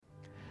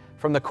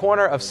From the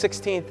corner of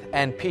 16th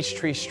and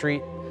Peachtree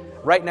Street,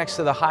 right next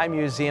to the High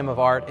Museum of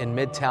Art in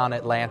Midtown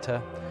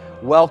Atlanta,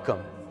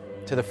 welcome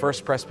to the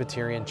First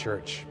Presbyterian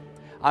Church.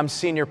 I'm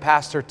Senior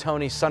Pastor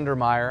Tony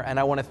Sundermeyer, and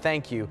I want to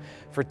thank you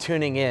for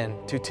tuning in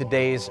to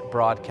today's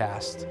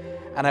broadcast.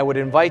 And I would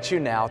invite you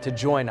now to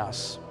join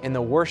us in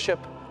the worship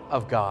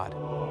of God.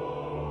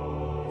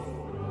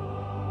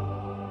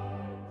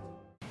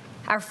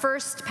 Our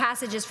first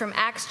passage is from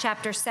Acts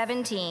chapter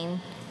 17,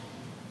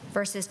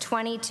 verses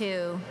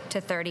 22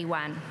 to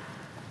 31.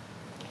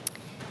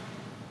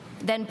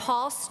 Then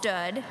Paul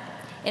stood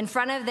in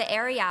front of the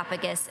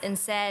Areopagus and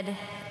said,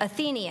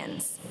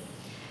 "Athenians,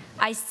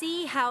 I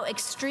see how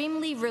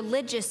extremely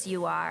religious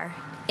you are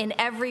in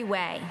every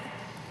way.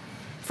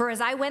 For as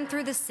I went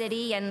through the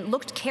city and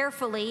looked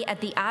carefully at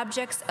the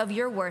objects of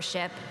your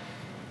worship,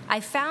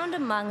 I found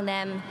among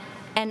them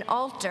an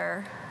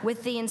altar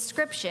with the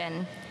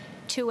inscription,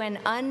 'To an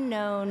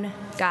unknown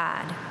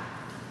God.'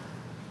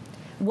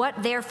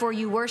 What therefore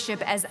you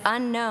worship as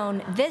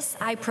unknown, this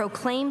I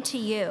proclaim to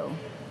you.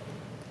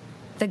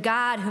 The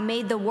God who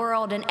made the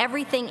world and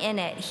everything in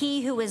it,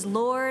 he who is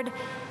Lord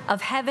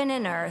of heaven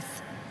and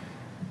earth,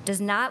 does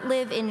not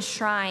live in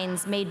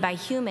shrines made by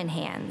human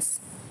hands,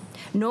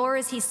 nor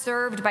is he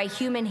served by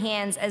human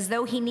hands as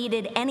though he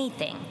needed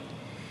anything,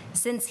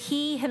 since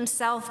he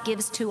himself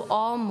gives to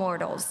all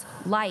mortals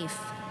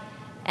life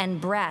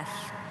and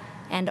breath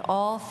and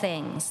all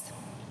things.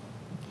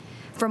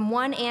 From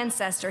one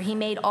ancestor he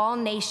made all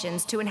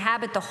nations to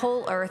inhabit the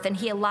whole earth, and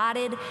he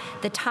allotted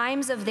the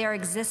times of their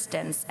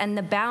existence and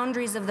the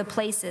boundaries of the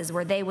places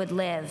where they would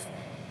live,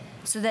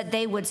 so that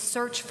they would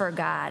search for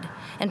God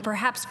and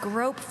perhaps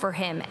grope for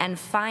him and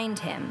find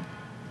him,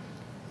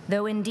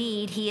 though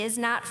indeed he is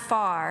not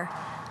far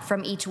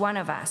from each one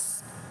of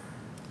us.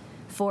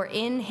 For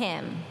in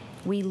him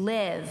we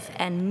live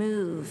and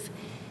move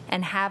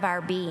and have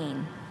our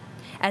being,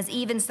 as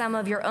even some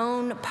of your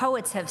own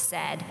poets have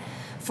said,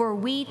 for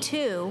we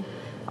too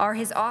are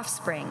his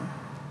offspring.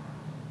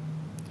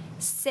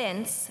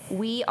 Since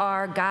we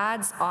are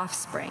God's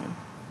offspring,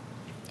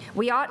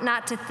 we ought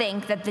not to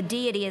think that the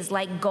deity is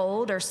like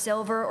gold or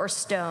silver or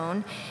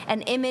stone,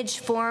 an image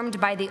formed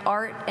by the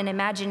art and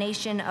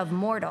imagination of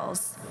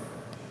mortals.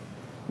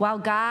 While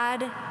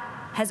God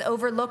has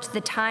overlooked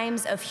the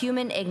times of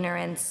human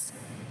ignorance,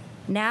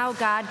 now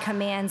God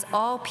commands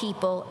all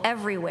people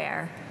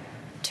everywhere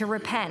to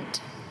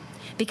repent,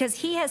 because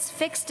he has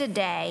fixed a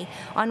day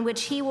on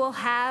which he will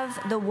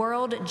have the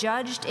world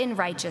judged in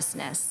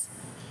righteousness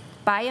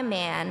by a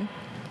man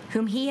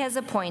whom he has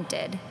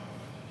appointed,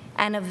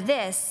 and of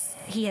this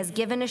he has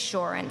given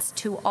assurance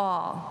to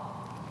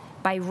all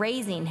by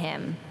raising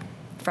him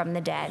from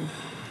the dead."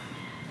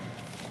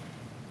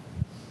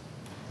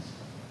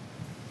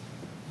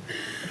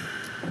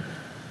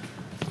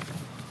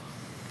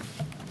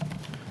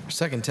 Our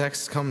second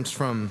text comes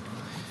from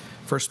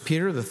 1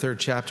 Peter, the 3rd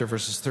chapter,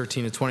 verses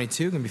 13 to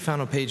 22, can be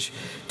found on page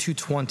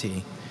 220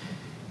 in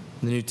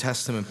the New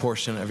Testament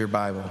portion of your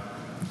Bible.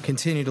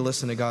 Continue to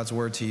listen to God's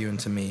word to you and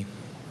to me.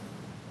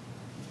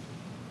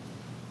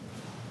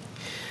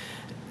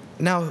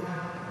 Now,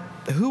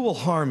 who will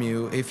harm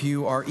you if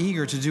you are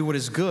eager to do what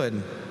is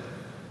good?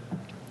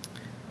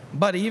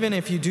 But even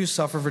if you do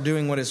suffer for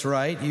doing what is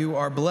right, you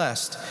are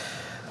blessed.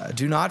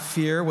 Do not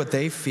fear what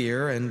they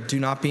fear, and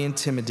do not be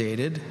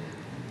intimidated.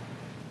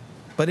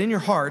 But in your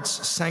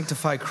hearts,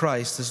 sanctify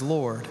Christ as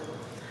Lord.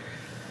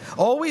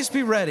 Always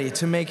be ready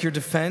to make your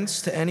defense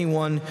to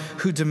anyone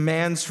who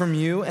demands from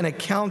you an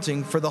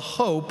accounting for the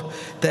hope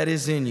that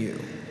is in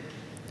you.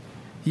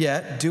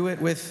 Yet do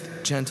it with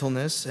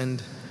gentleness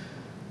and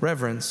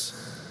reverence.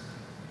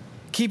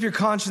 Keep your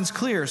conscience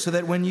clear so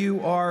that when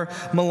you are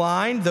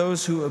maligned,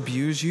 those who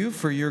abuse you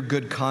for your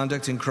good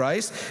conduct in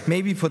Christ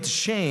may be put to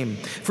shame.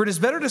 For it is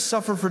better to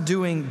suffer for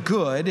doing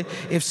good,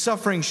 if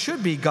suffering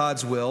should be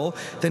God's will,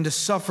 than to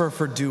suffer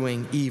for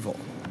doing evil.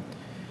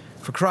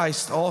 For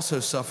Christ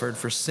also suffered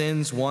for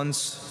sins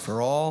once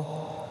for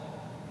all,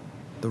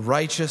 the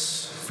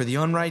righteous for the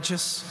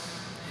unrighteous,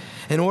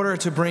 in order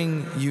to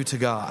bring you to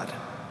God.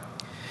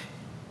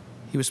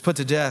 He was put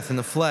to death in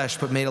the flesh,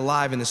 but made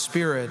alive in the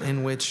spirit,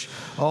 in which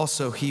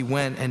also he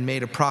went and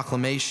made a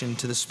proclamation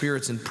to the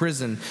spirits in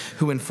prison,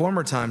 who in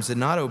former times did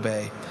not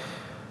obey,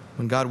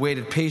 when God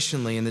waited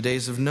patiently in the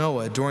days of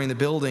Noah during the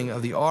building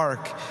of the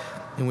ark,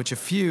 in which a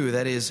few,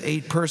 that is,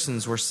 8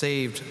 persons, were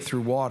saved through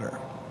water.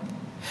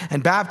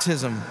 And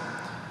baptism,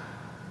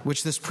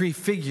 which this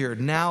prefigured,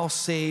 now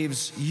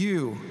saves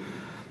you,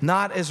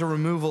 not as a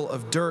removal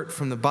of dirt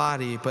from the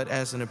body, but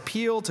as an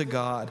appeal to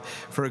God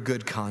for a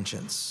good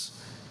conscience,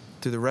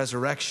 through the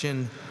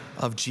resurrection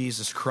of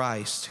Jesus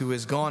Christ, who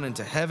has gone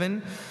into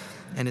heaven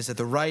and is at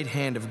the right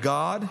hand of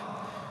God,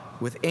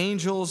 with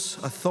angels,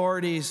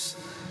 authorities,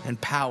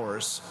 and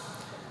powers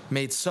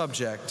made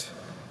subject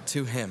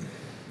to him.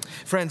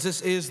 Friends,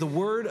 this is the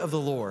word of the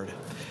Lord.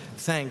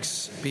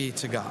 Thanks be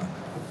to God.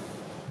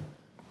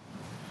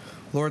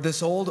 Lord,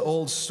 this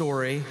old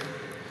story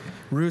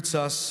roots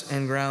us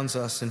and grounds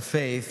us in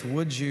faith,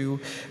 would you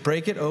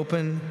break it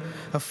open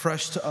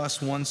afresh to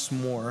us once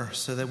more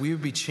so that we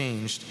would be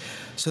changed,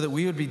 so that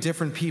we would be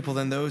different people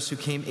than those who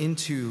came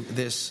into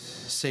this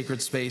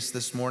sacred space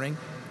this morning,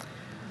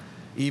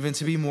 even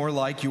to be more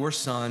like your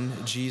Son,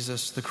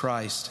 Jesus the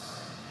Christ.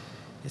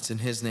 It's in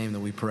his name that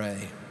we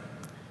pray.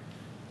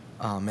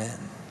 Amen.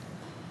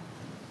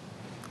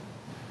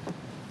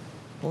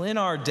 Well, in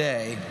our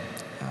day,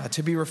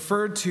 to be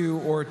referred to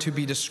or to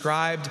be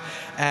described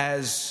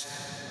as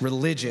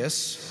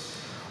religious,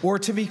 or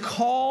to be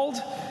called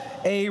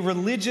a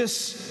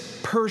religious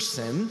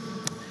person,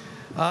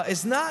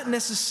 is not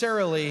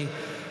necessarily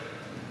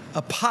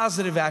a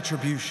positive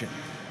attribution.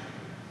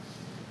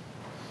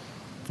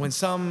 When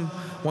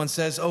someone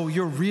says, "Oh,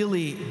 you're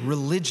really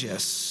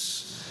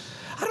religious,"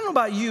 I don't know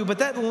about you, but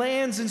that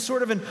lands in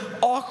sort of an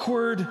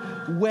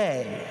awkward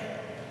way,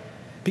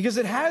 because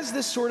it has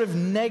this sort of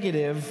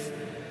negative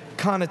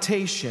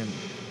connotation.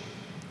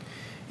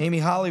 Amy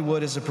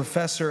Hollywood is a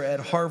professor at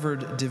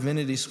Harvard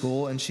Divinity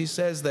School, and she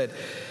says that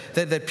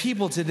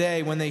people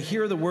today, when they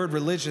hear the word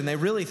religion, they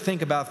really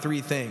think about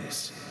three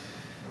things.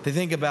 They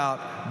think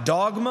about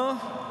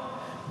dogma,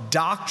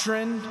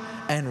 doctrine,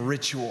 and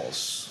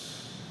rituals.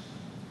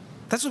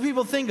 That's what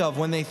people think of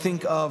when they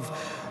think of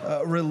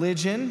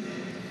religion.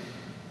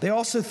 They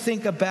also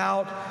think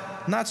about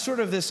not sort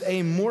of this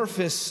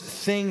amorphous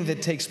thing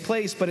that takes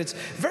place, but it's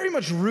very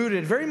much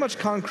rooted, very much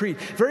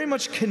concrete, very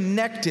much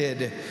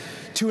connected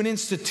to an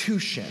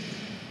institution,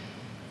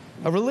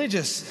 a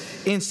religious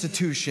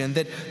institution,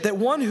 that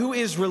one who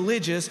is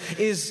religious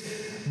is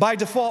by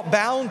default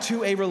bound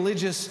to a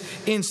religious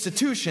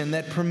institution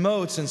that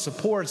promotes and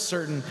supports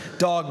certain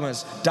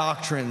dogmas,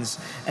 doctrines,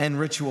 and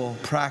ritual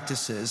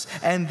practices.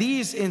 And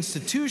these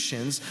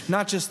institutions,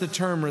 not just the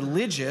term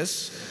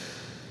religious,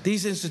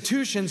 these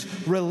institutions,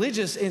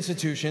 religious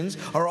institutions,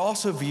 are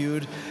also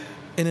viewed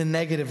in a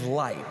negative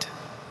light.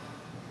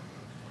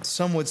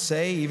 Some would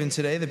say, even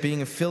today, that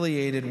being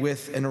affiliated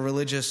with a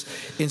religious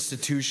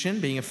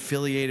institution, being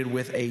affiliated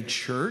with a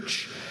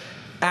church,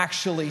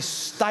 actually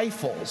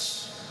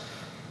stifles,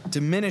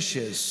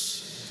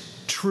 diminishes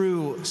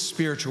true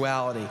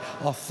spirituality,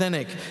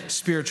 authentic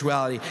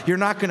spirituality. You're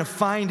not going to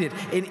find it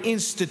in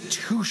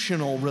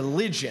institutional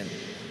religion,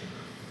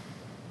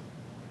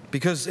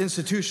 because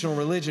institutional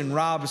religion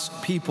robs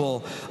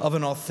people of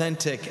an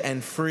authentic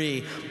and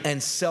free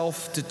and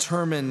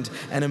self-determined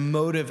and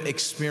emotive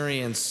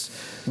experience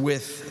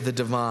with the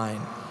divine.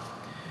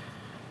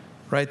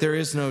 Right? There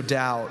is no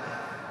doubt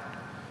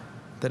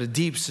that a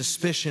deep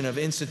suspicion of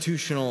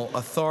institutional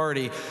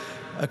authority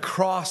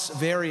across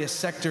various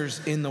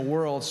sectors in the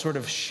world sort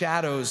of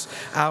shadows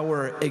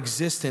our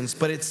existence.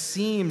 But it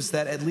seems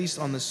that, at least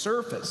on the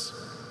surface,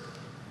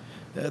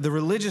 the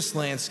religious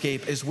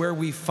landscape is where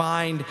we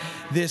find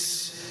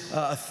this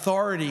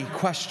authority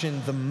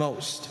questioned the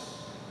most,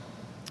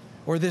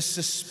 or this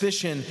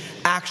suspicion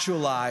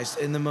actualized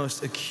in the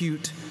most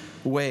acute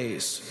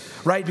ways,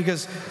 right?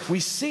 Because we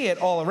see it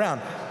all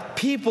around.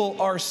 People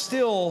are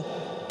still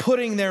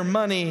putting their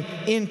money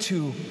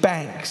into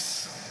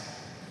banks,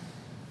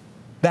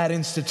 that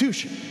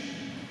institution.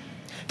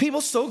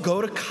 People still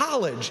go to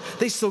college.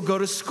 They still go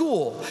to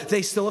school.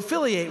 They still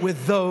affiliate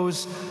with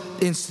those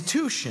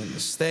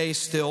institutions. They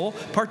still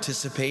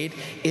participate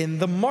in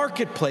the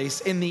marketplace,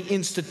 in the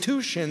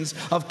institutions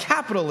of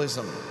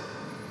capitalism.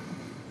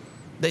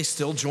 They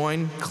still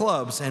join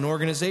clubs and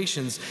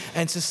organizations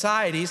and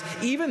societies,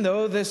 even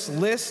though this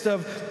list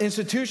of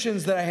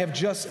institutions that I have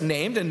just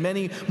named, and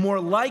many more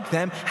like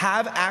them,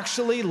 have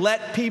actually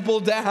let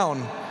people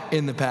down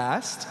in the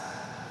past.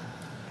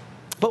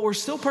 But we're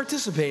still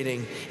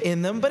participating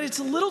in them. But it's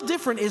a little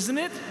different, isn't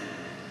it,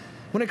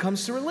 when it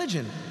comes to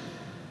religion?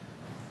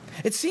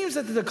 It seems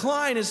that the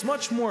decline is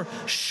much more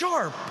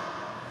sharp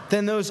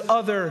than those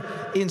other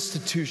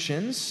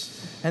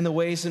institutions and the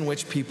ways in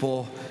which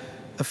people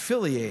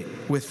affiliate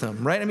with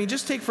them, right? I mean,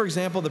 just take, for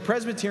example, the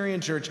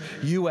Presbyterian Church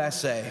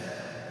USA.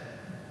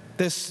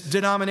 This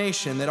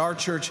denomination that our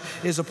church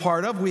is a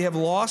part of, we have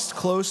lost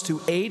close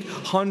to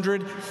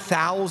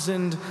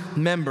 800,000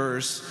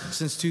 members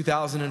since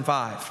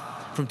 2005.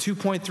 From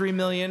 2.3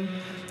 million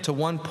to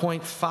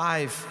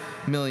 1.5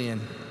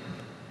 million.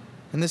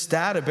 And this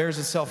data bears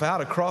itself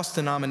out across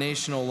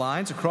denominational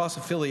lines, across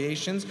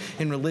affiliations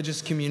in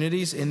religious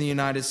communities in the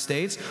United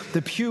States.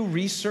 The Pew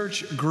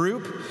Research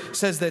Group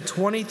says that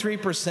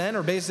 23%,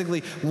 or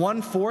basically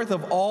 1/4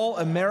 of all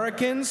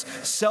Americans,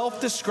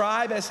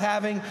 self-describe as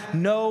having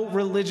no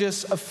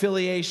religious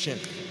affiliation.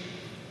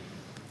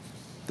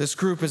 This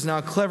group is now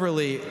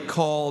cleverly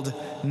called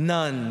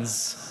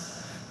nuns.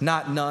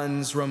 Not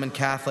nuns, Roman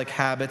Catholic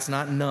habits,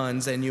 not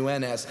nuns,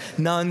 N-U-N-S.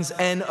 Nuns,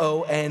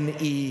 N-O-N-E-S.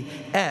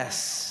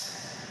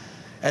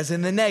 As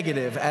in the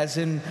negative, as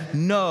in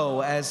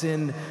no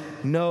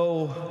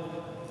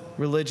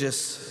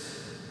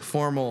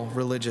formal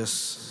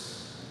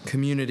religious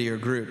community or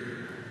group.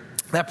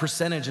 That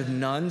percentage of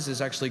nuns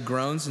has actually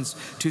grown since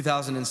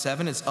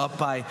 2007. It's up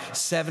by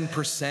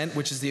 7%,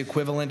 which is the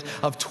equivalent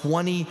of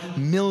 20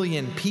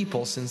 million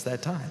people since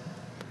that time.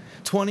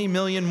 20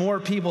 million more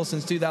people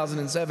since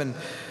 2007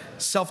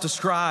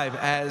 self-describe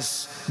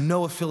as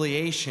no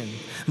affiliation.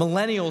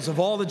 Millennials of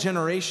all the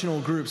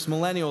generational groups,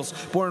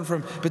 millennials born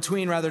from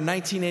between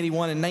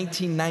 1981 and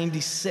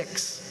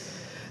 1996,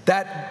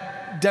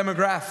 that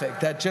demographic,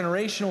 that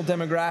generational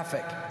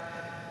demographic,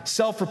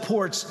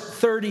 self-reports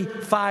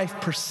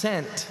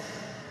 35%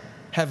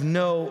 have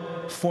no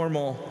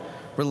formal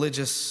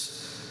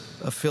religious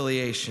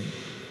affiliation.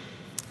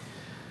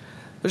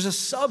 There's a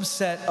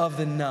subset of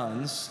the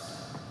nuns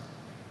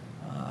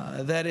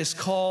that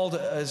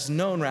is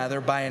known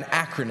by an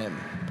acronym,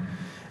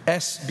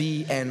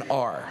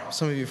 SBNR.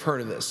 Some of you have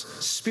heard of this.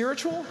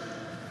 Spiritual,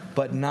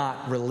 but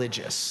not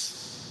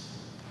religious.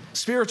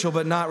 Spiritual,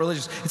 but not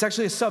religious. It's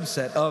actually a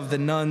subset of the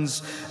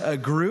nuns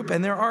group,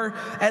 and there are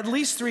at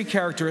least 3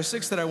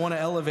 characteristics that I want to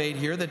elevate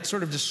here that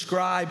sort of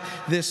describe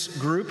this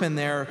group and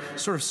their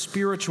sort of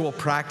spiritual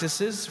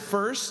practices.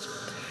 First,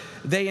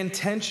 they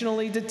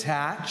intentionally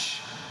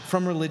detach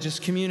from religious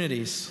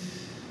communities.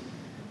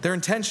 They're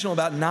intentional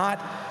about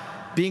not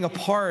being a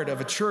part of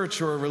a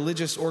church or a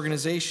religious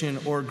organization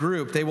or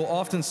group. They will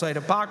often cite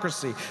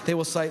hypocrisy. They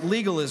will cite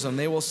legalism.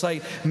 They will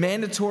cite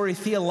mandatory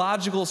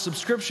theological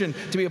subscription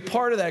to be a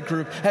part of that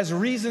group as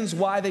reasons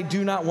why they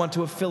do not want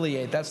to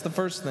affiliate. That's the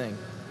first thing.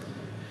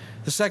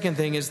 The second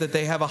thing is that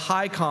they have a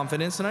high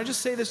confidence, and I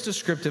just say this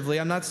descriptively.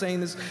 I'm not saying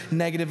this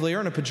negatively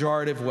or in a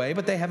pejorative way,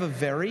 but they have a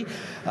very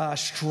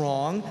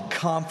strong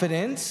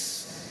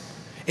confidence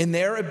in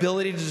their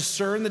ability to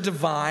discern the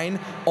divine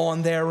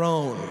on their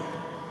own.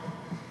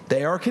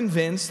 They are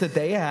convinced that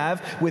they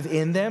have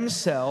within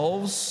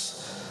themselves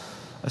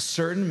a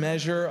certain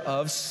measure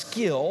of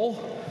skill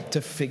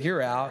to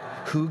figure out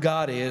who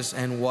God is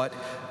and what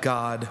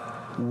God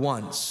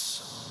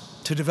wants,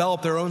 to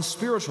develop their own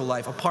spiritual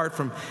life apart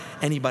from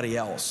anybody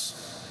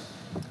else.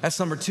 That's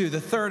number 2.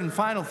 The third and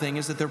final thing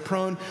is that they're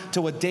prone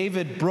to what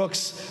David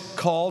Brooks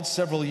called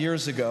several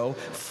years ago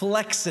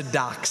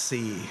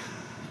flexidoxy.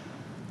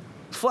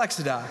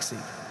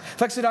 Flexidoxy.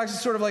 Flexidoxy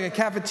is sort of like a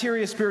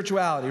cafeteria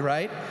spirituality,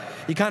 right?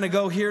 You kind of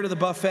go here to the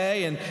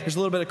buffet, and there's a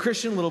little bit of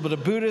Christian, a little bit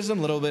of Buddhism,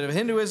 a little bit of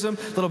Hinduism,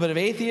 a little bit of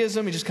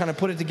atheism. You just kind of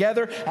put it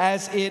together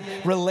as it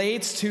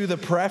relates to the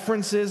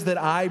preferences that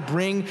I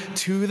bring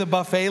to the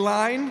buffet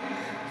line,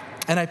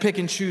 and I pick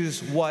and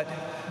choose what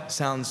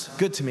sounds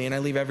good to me, and I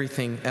leave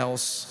everything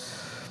else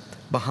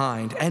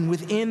behind. And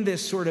within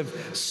this sort of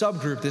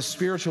subgroup, this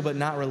spiritual but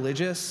not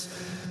religious,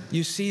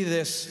 you see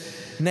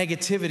this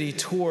negativity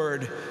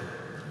toward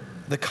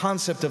the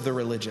concept of the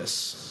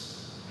religious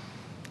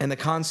and the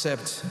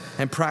concept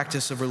and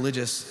practice of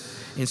religious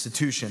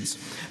institutions.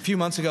 A few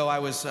months ago, I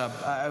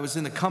was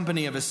in the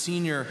company of a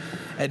senior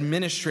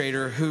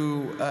administrator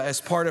who,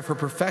 as part of her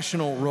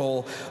professional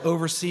role,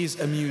 oversees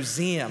a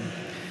museum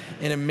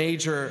in a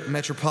major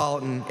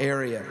metropolitan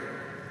area.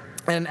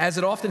 And as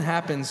it often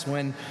happens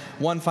when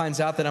one finds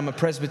out that I'm a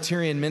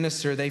Presbyterian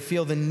minister, they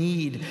feel the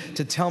need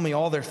to tell me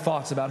all their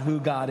thoughts about who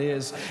God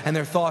is and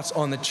their thoughts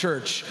on the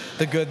church,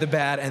 the good, the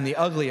bad, and the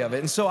ugly of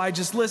it. And so I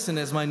just listened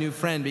as my new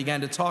friend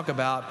began to talk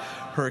about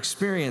her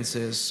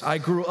experiences. I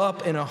grew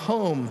up in a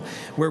home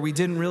where we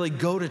didn't really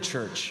go to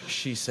church,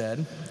 she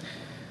said.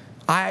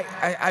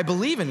 I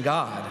believe in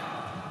God.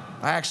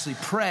 I actually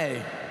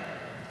pray.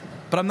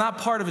 But I'm not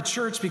part of a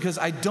church because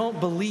I don't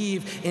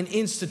believe in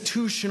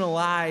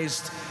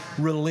institutionalized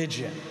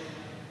religion.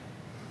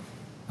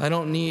 I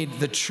don't need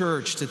the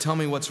church to tell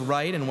me what's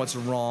right and what's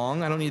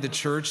wrong. I don't need the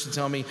church to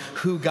tell me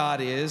who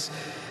God is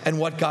and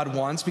what God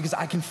wants because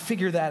I can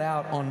figure that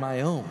out on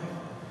my own.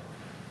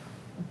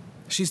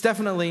 She's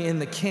definitely in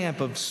the camp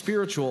of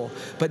spiritual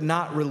but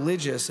not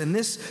religious. And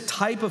this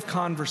type of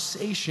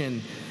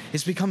conversation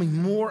is becoming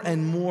more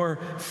and more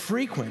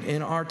frequent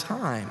in our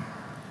time.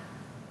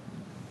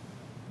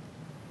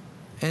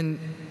 And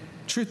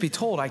truth be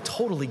told, I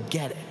totally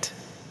get it.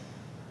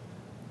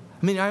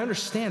 I mean, I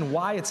understand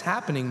why it's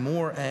happening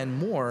more and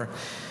more,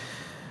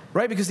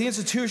 right? Because the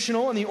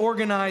institutional and the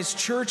organized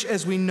church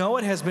as we know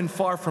it has been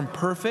far from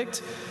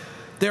perfect.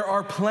 There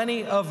are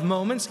plenty of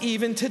moments,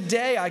 even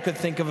today I could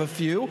think of a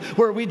few,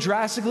 where we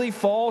drastically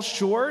fall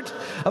short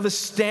of the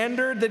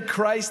standard that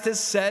Christ has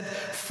set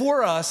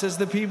for us as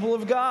the people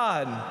of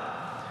God.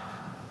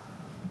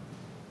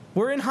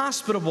 We're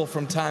inhospitable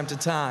from time to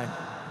time.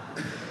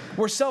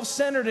 We're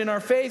self-centered in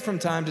our faith from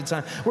time to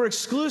time. We're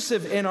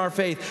exclusive in our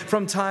faith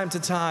from time to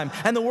time.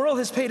 And the world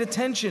has paid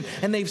attention,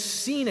 and they've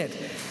seen it.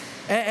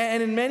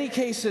 And in many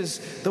cases,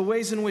 the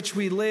ways in which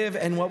we live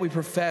and what we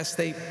profess,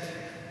 they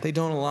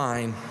don't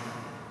align.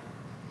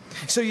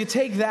 So you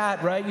take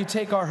that, right? You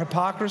take our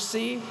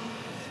hypocrisy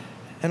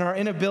and our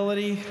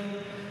inability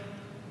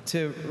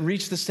to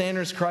reach the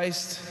standards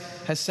Christ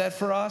has set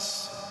for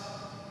us,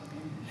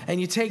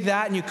 and you take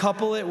that and you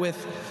couple it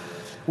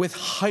with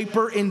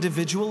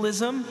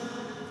hyper-individualism,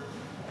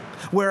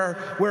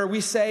 where we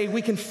say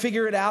we can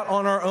figure it out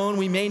on our own.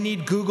 We may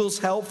need Google's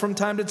help from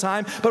time to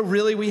time, but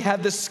really we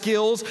have the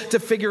skills to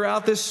figure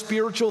out this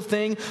spiritual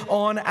thing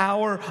on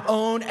our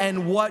own.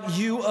 And what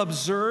you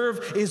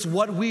observe is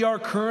what we are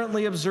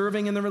currently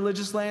observing in the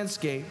religious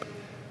landscape.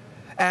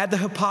 Add the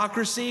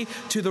hypocrisy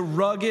to the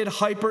rugged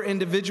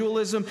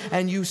hyper-individualism,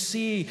 and you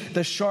see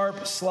the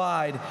sharp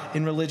slide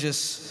in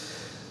religious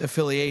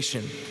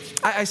affiliation.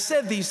 I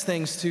said these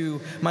things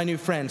to my new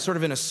friend, sort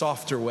of in a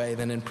softer way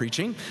than in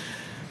preaching.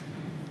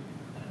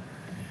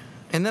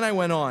 And then I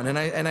went on,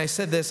 and I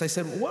said this. I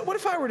said, what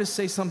if I were to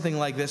say something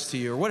like this to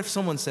you? Or what if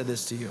someone said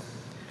this to you?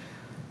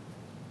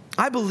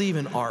 I believe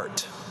in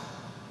art.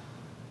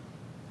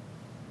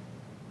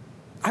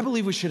 I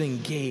believe we should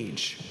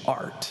engage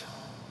art.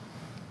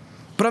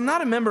 But I'm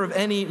not a member of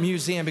any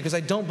museum because I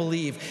don't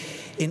believe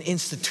in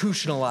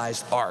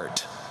institutionalized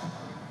art.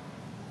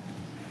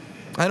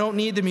 I don't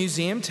need the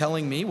museum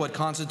telling me what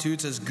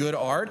constitutes as good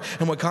art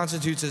and what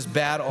constitutes as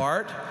bad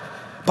art.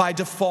 By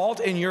default,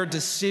 in your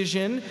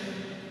decision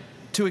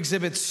to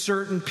exhibit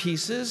certain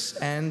pieces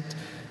and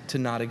to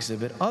not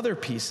exhibit other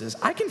pieces,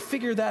 I can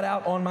figure that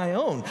out on my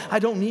own. I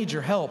don't need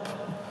your help.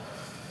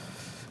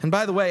 And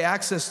by the way,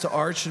 access to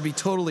art should be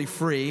totally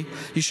free.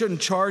 You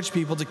shouldn't charge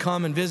people to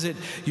come and visit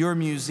your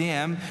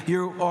museum.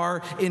 You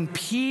are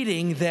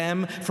impeding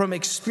them from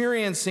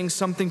experiencing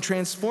something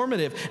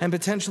transformative and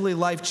potentially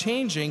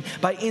life-changing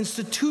by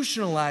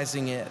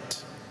institutionalizing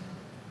it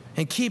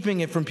and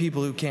keeping it from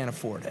people who can't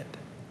afford it.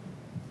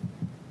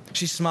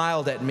 She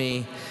smiled at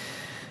me,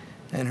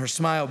 and her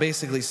smile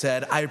basically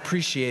said, "I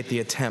appreciate the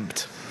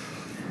attempt."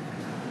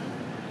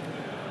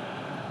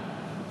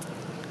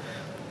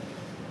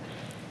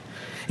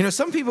 You know,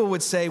 some people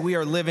would say we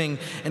are living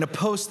in a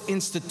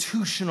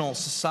post-institutional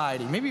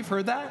society. Maybe you've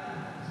heard that?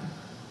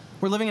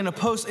 We're living in a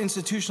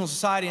post-institutional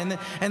society, and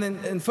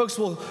then folks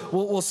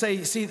will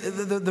say, see,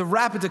 the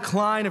rapid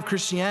decline of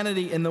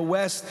Christianity in the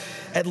West,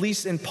 at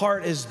least in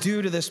part, is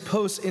due to this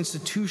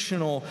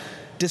post-institutional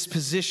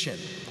disposition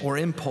or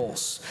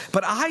impulse.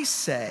 But I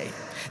say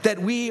that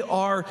we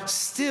are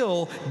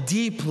still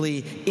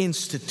deeply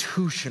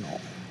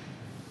institutional.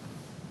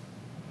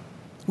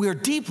 We are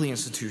deeply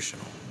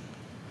institutional.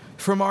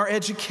 From our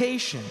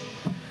education,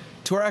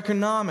 to our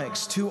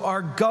economics, to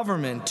our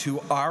government, to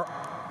our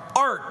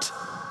art,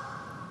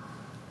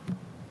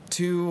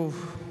 to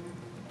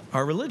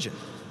our religion,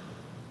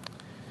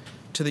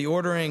 to the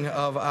ordering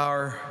of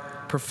our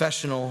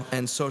professional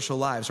and social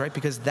lives, right?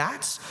 Because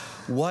that's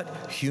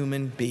what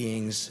human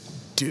beings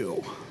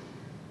do.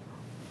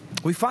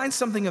 We find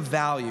something of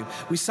value.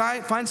 We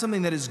find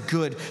something that is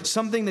good,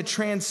 something that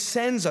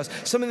transcends us,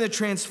 something that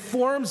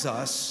transforms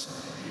us,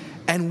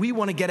 and we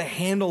want to get a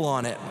handle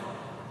on it.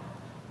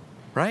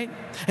 Right?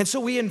 And so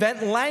we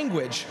invent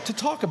language to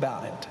talk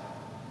about it.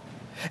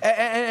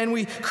 And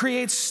we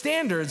create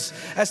standards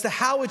as to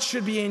how it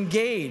should be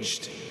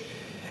engaged.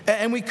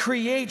 And we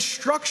create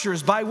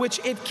structures by which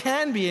it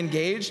can be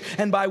engaged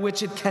and by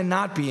which it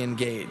cannot be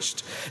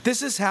engaged.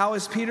 This is how,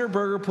 as Peter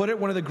Berger put it,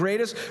 one of the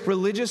greatest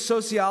religious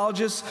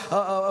sociologists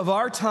of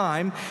our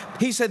time,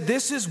 he said,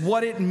 this is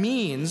what it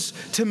means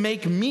to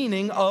make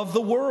meaning of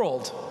the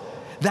world.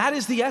 That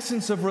is the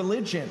essence of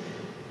religion.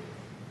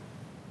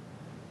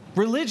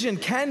 Religion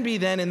can be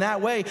then, in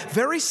that way,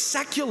 very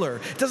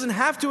secular. It doesn't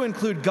have to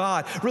include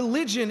God.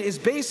 Religion is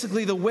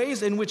basically the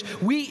ways in which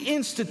we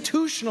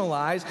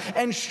institutionalize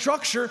and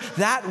structure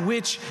that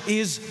which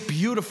is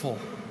beautiful,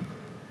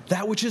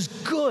 that which is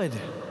good,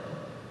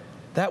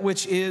 that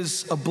which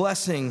is a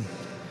blessing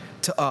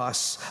to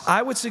us.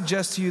 I would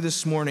suggest to you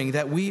this morning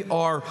that we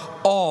are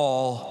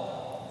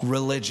all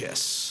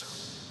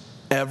religious,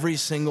 every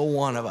single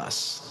one of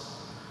us,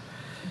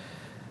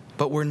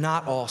 but we're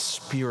not all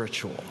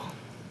spiritual.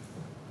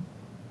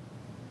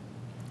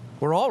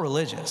 We're all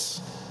religious,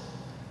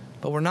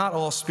 but we're not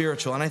all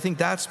spiritual. And I think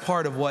that's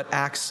part of what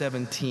Acts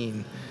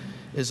 17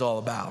 is all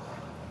about.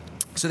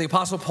 So the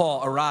Apostle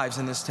Paul arrives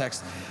in this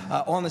text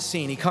on the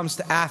scene. He comes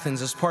to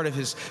Athens as part of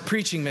his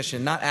preaching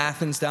mission. Not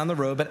Athens down the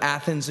road, but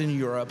Athens in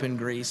Europe, in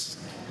Greece.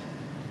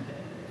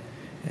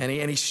 And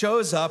he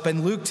shows up,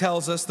 and Luke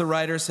tells us, the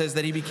writer says,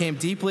 that he became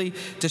deeply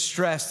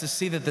distressed to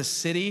see that the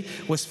city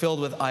was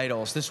filled with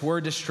idols. This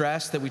word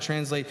distressed that we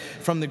translate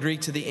from the Greek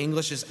to the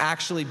English is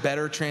actually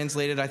better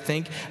translated, I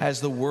think,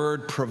 as the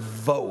word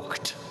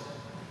provoked.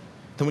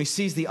 Then when he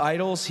sees the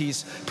idols,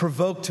 he's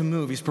provoked to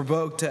move, he's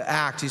provoked to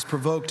act, he's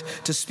provoked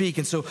to speak.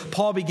 And so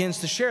Paul begins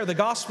to share the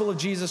gospel of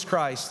Jesus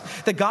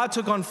Christ, that God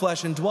took on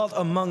flesh and dwelt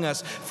among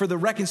us for the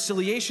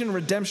reconciliation and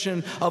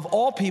redemption of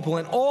all people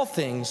and all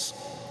things,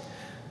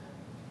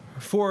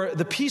 for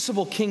the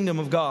peaceable kingdom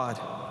of God.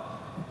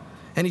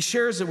 And he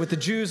shares it with the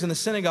Jews in the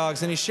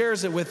synagogues, and he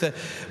shares it with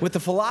the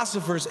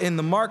philosophers in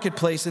the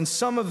marketplace. And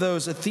some of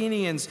those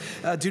Athenians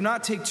do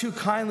not take too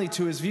kindly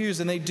to his views,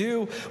 and they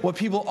do what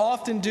people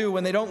often do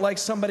when they don't like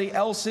somebody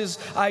else's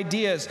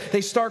ideas.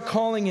 They start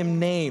calling him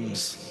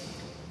names.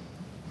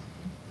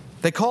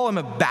 They call him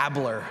a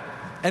babbler.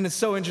 And it's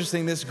so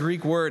interesting, this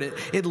Greek word.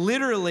 It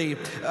literally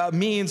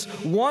means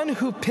one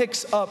who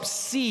picks up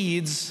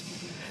seeds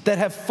that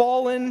have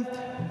fallen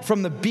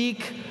from the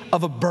beak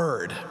of a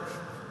bird.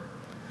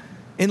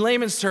 In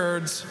layman's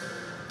terms,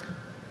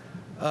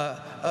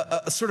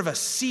 a sort of a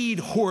seed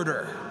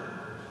hoarder,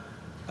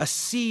 a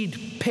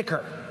seed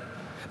picker.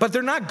 But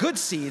they're not good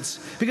seeds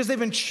because they've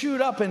been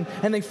chewed up and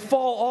they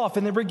fall off.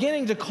 And they're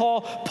beginning to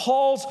call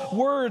Paul's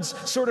words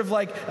sort of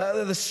like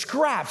the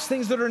scraps,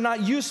 things that are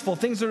not useful,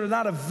 things that are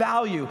not of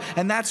value.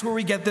 And that's where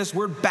we get this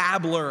word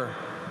babbler.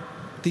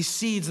 These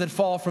seeds that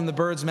fall from the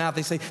bird's mouth.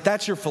 They say,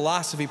 that's your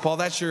philosophy, Paul.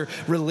 That's your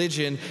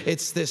religion.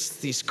 It's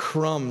these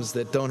crumbs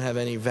that don't have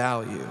any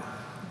value.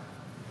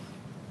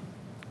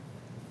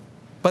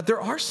 But there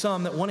are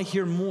some that want to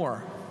hear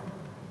more.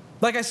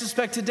 Like I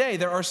suspect today,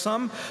 there are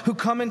some who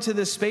come into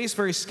this space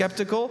very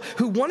skeptical,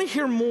 who want to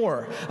hear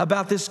more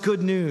about this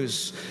good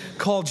news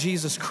called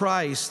Jesus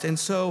Christ. And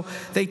so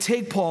they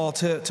take Paul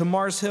to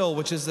Mars Hill,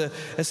 which is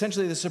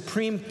essentially the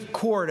Supreme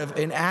Court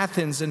in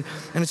Athens. And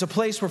it's a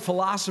place where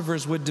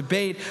philosophers would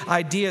debate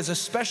ideas,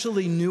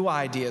 especially new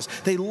ideas.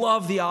 They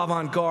love the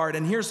avant-garde.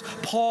 And here's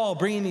Paul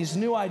bringing these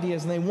new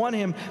ideas, and they want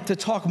him to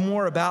talk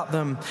more about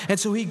them. And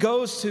so he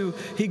goes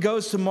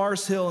to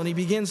Mars Hill, and he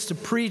begins to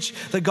preach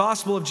the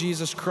gospel of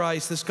Jesus Christ,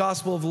 this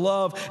gospel of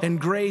love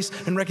and grace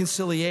and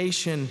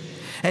reconciliation.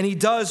 And he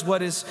does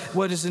what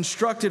is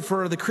instructed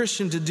for the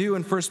Christian to do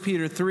in 1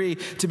 Peter 3,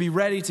 to be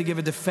ready to give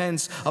a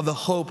defense of the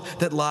hope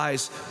that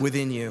lies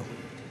within you.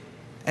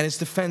 And his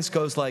defense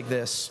goes like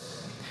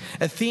this: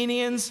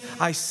 Athenians,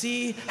 I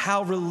see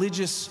how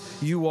religious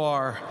you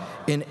are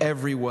in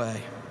every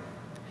way.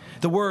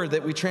 The word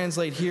that we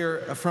translate here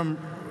from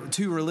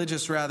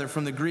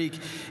the Greek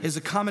is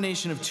a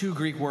combination of two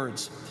Greek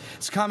words.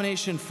 It's a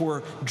combination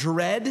for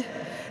dread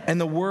and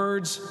the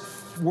word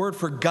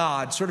for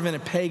God, sort of in a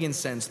pagan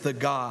sense, the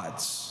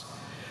gods.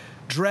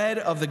 Dread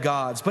of the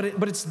gods. But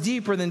it's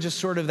deeper than just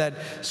sort of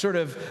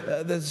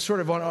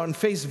on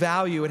face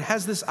value. It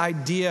has this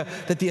idea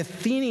that the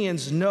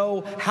Athenians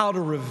know how to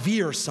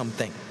revere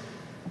something.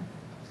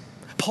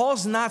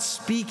 Paul's not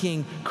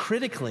speaking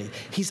critically.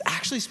 He's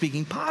actually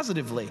speaking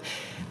positively.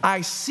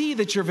 I see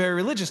that you're very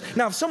religious.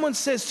 Now, if someone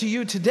says to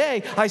you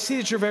today, I see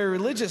that you're very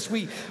religious,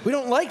 we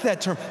don't like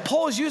that term.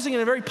 Paul is using it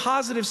in a very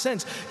positive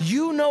sense.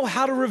 You know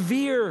how to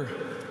revere.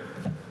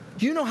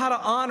 You know how to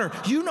honor.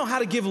 You know how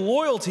to give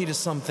loyalty to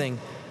something.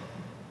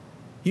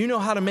 You know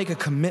how to make a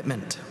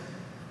commitment.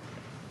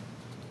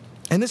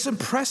 And this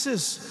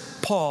impresses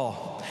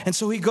Paul. And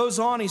so he goes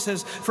on, he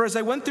says, for as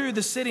I went through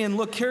the city and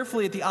looked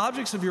carefully at the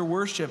objects of your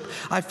worship,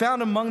 I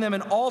found among them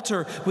an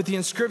altar with the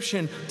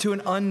inscription, to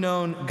an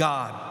unknown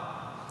God.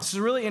 This is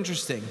really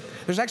interesting.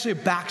 There's actually a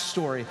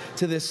backstory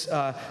to this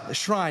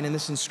shrine and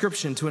this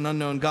inscription, to an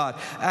unknown God.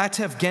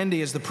 Atef Gendi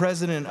is the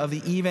president of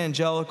the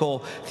Evangelical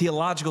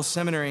Theological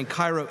Seminary in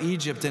Cairo,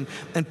 Egypt.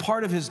 And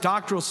part of his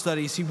doctoral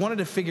studies, he wanted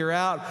to figure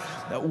out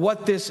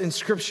what this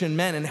inscription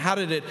meant and how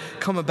did it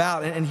come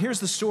about. And here's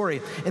the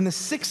story. In the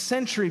 6th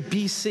century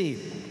BC,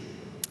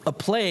 a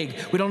plague,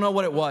 we don't know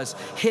what it was,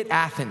 hit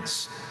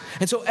Athens.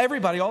 And so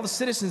everybody, all the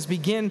citizens,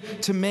 begin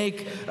to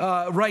make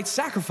right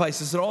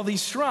sacrifices at all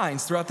these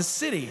shrines throughout the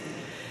city.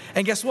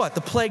 And guess what?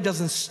 The plague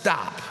doesn't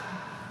stop.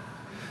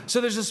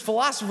 So there's this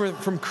philosopher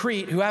from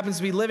Crete who happens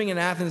to be living in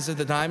Athens at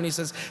the time, and he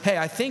says, hey,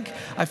 I think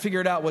I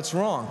figured out what's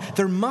wrong.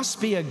 There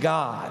must be a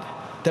God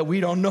that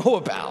we don't know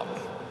about.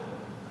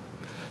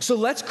 So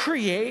let's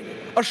create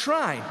a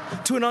shrine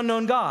to an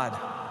unknown God.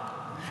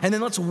 And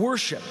then let's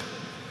worship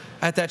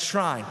at that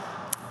shrine.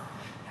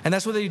 And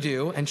that's what they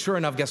do, and sure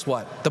enough, guess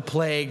what? The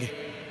plague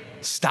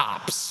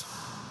stops.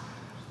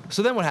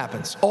 So then what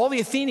happens? All the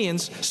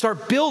Athenians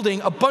start building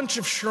a bunch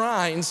of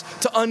shrines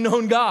to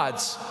unknown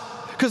gods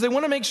because they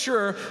want to make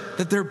sure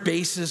that their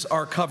bases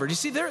are covered. You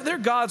see, their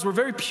gods were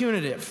very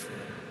punitive,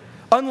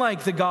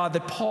 unlike the God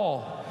that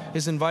Paul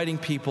is inviting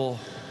people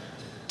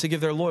to give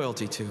their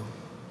loyalty to.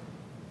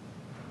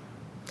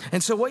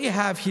 And so what you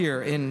have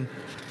here in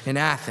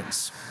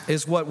Athens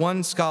is what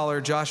one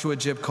scholar, Joshua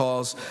Jibb,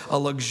 calls a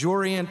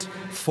luxuriant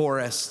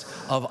forest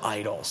of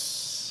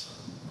idols.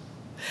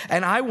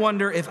 And I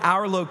wonder if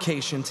our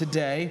location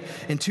today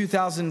in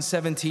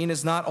 2017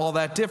 is not all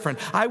that different.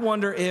 I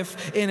wonder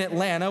if in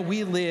Atlanta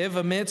we live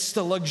amidst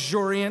a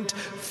luxuriant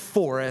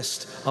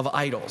forest of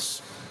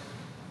idols.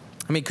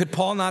 I mean, could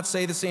Paul not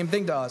say the same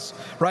thing to us,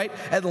 right?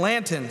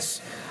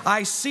 Atlantans,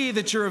 I see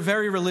that you're a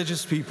very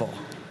religious people.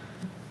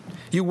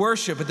 You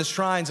worship at the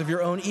shrines of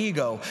your own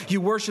ego.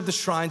 You worship the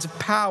shrines of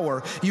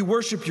power. You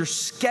worship your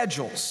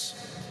schedules.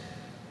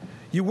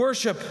 You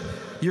worship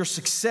your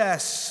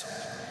success.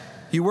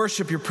 You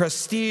worship your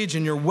prestige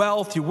and your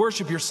wealth. You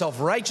worship your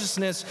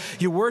self-righteousness.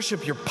 You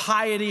worship your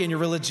piety and your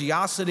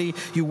religiosity.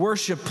 You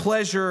worship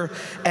pleasure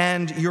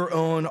and your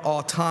own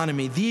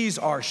autonomy. These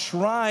are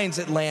shrines,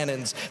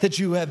 Atlantans, that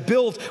you have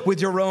built with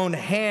your own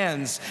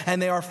hands,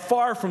 and they are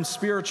far from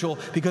spiritual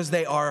because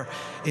they are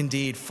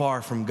indeed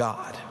far from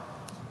God.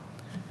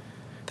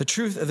 The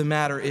truth of the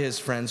matter is,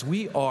 friends,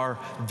 we are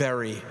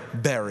very,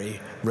 very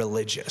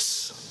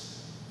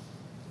religious.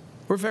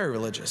 We're very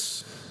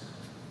religious.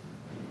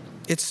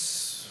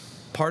 It's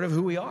part of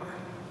who we are.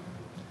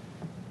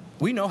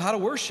 We know how to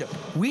worship.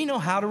 We know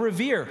how to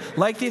revere.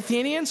 Like the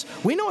Athenians,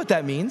 we know what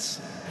that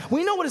means.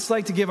 We know what it's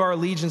like to give our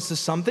allegiance to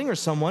something or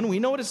someone. We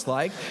know what it's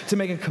like to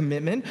make a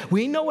commitment.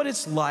 We know what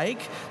it's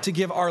like to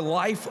give our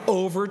life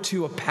over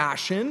to a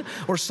passion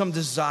or some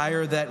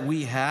desire that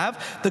we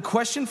have. The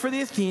question for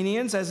the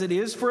Athenians, as it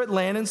is for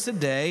Atlantans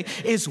today,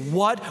 is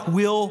what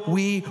will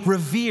we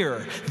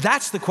revere?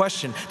 That's the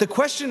question. The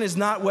question is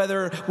not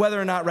whether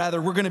or not,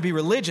 rather, we're going to be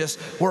religious.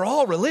 We're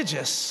all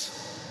religious.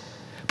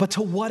 But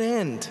to what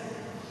end?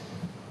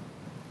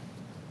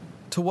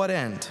 To what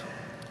end?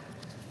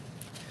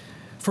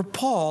 For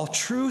Paul,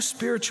 true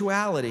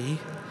spirituality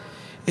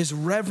is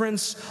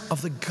reverence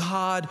of the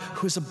God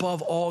who is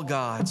above all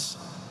gods.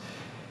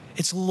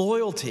 It's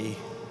loyalty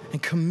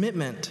and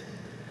commitment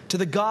to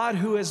the God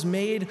who has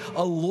made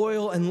a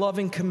loyal and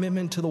loving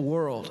commitment to the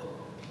world.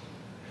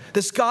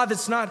 This God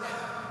that's not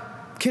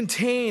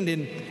contained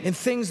in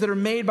things that are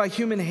made by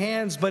human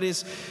hands, but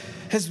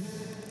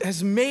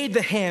has made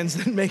the hands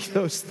that make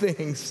those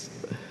things.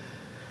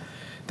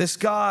 This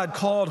God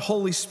called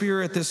Holy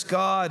Spirit, this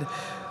God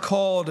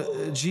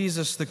called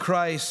Jesus the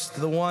Christ,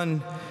 the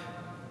one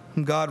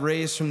whom God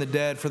raised from the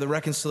dead for the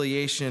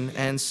reconciliation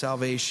and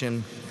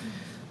salvation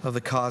of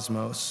the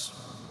cosmos.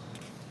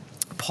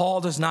 Paul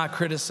does not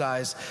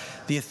criticize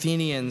the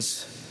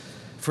Athenians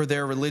for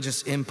their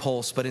religious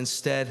impulse, but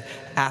instead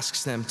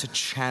asks them to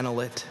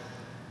channel it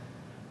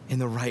in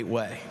the right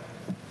way.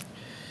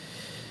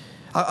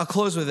 I'll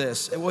close with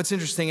this. What's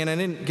interesting, and I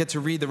didn't get to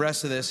read the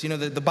rest of this,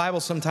 the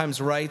Bible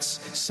sometimes writes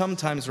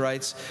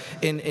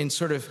in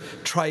sort of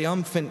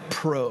triumphant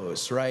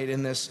prose, right?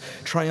 In this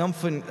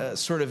triumphant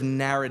sort of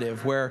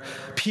narrative where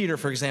Peter,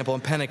 for example,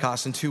 on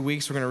Pentecost, in 2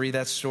 weeks, we're going to read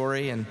that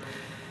story,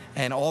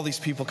 and all these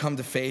people come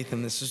to faith,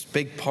 and this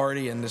big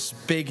party, and this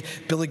big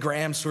Billy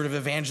Graham sort of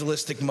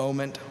evangelistic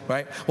moment,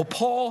 right? Well,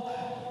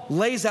 Paul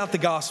lays out the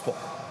gospel,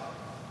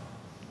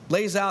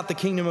 lays out the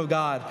kingdom of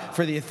God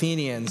for the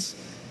Athenians,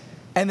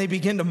 and they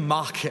begin to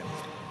mock him.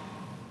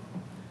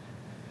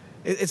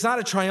 It's not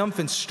a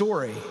triumphant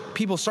story.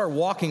 People start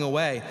walking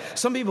away.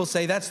 Some people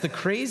say that's the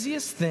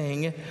craziest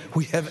thing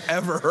we have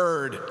ever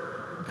heard.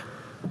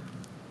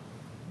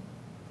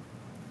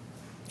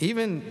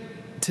 Even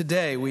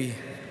today, we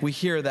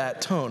hear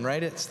that tone,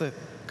 right? It's the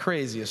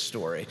craziest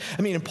story.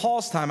 I mean, in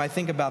Paul's time, I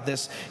think about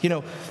this,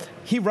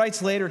 he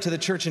writes later to the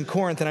church in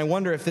Corinth, and I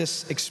wonder if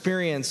this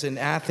experience in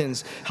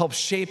Athens helps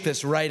shape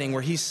this writing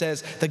where he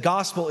says the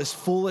gospel is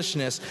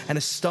foolishness and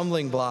a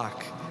stumbling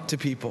block to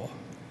people.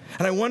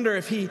 And I wonder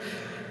if he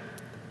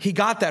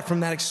got that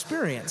from that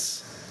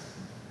experience.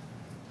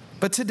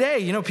 But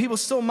today, people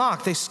still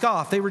mock, they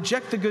scoff, they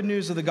reject the good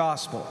news of the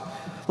gospel.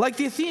 Like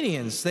the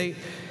Athenians, they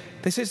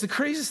say it's the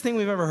craziest thing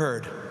we've ever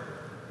heard.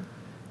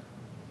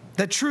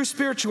 That true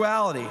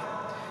spirituality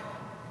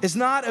is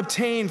not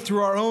obtained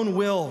through our own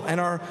will and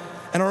our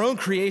own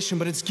creation,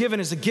 but it's given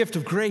as a gift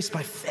of grace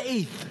by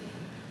faith.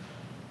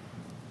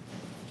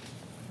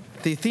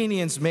 The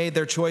Athenians made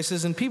their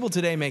choices, and people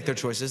today make their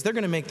choices. They're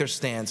going to make their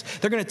stands.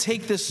 They're going to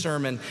take this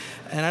sermon,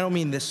 and I don't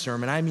mean this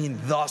sermon, I mean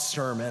the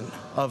sermon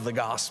of the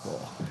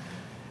gospel.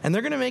 And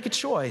they're going to make a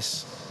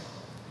choice.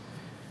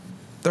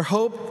 Their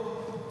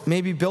hope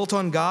may be built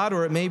on God,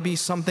 or it may be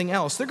something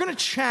else. They're going to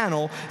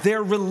channel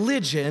their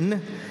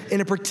religion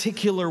in a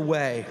particular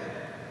way.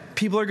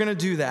 People are going to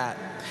do that.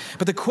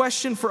 But the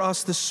question for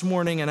us this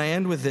morning, and I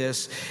end with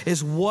this,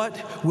 is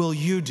what will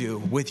you do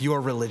with your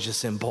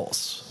religious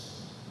impulse?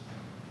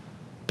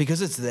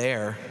 Because it's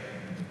there.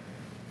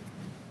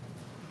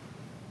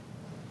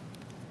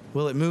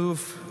 Will it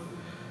move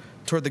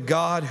toward the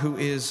God who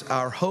is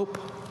our hope,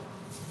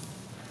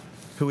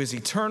 who is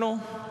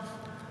eternal,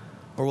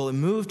 or will it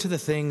move to the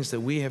things that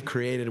we have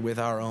created with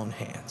our own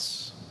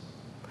hands?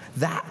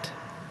 That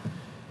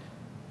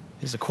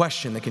is a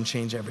question that can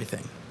change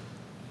everything.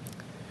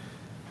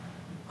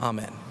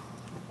 Amen.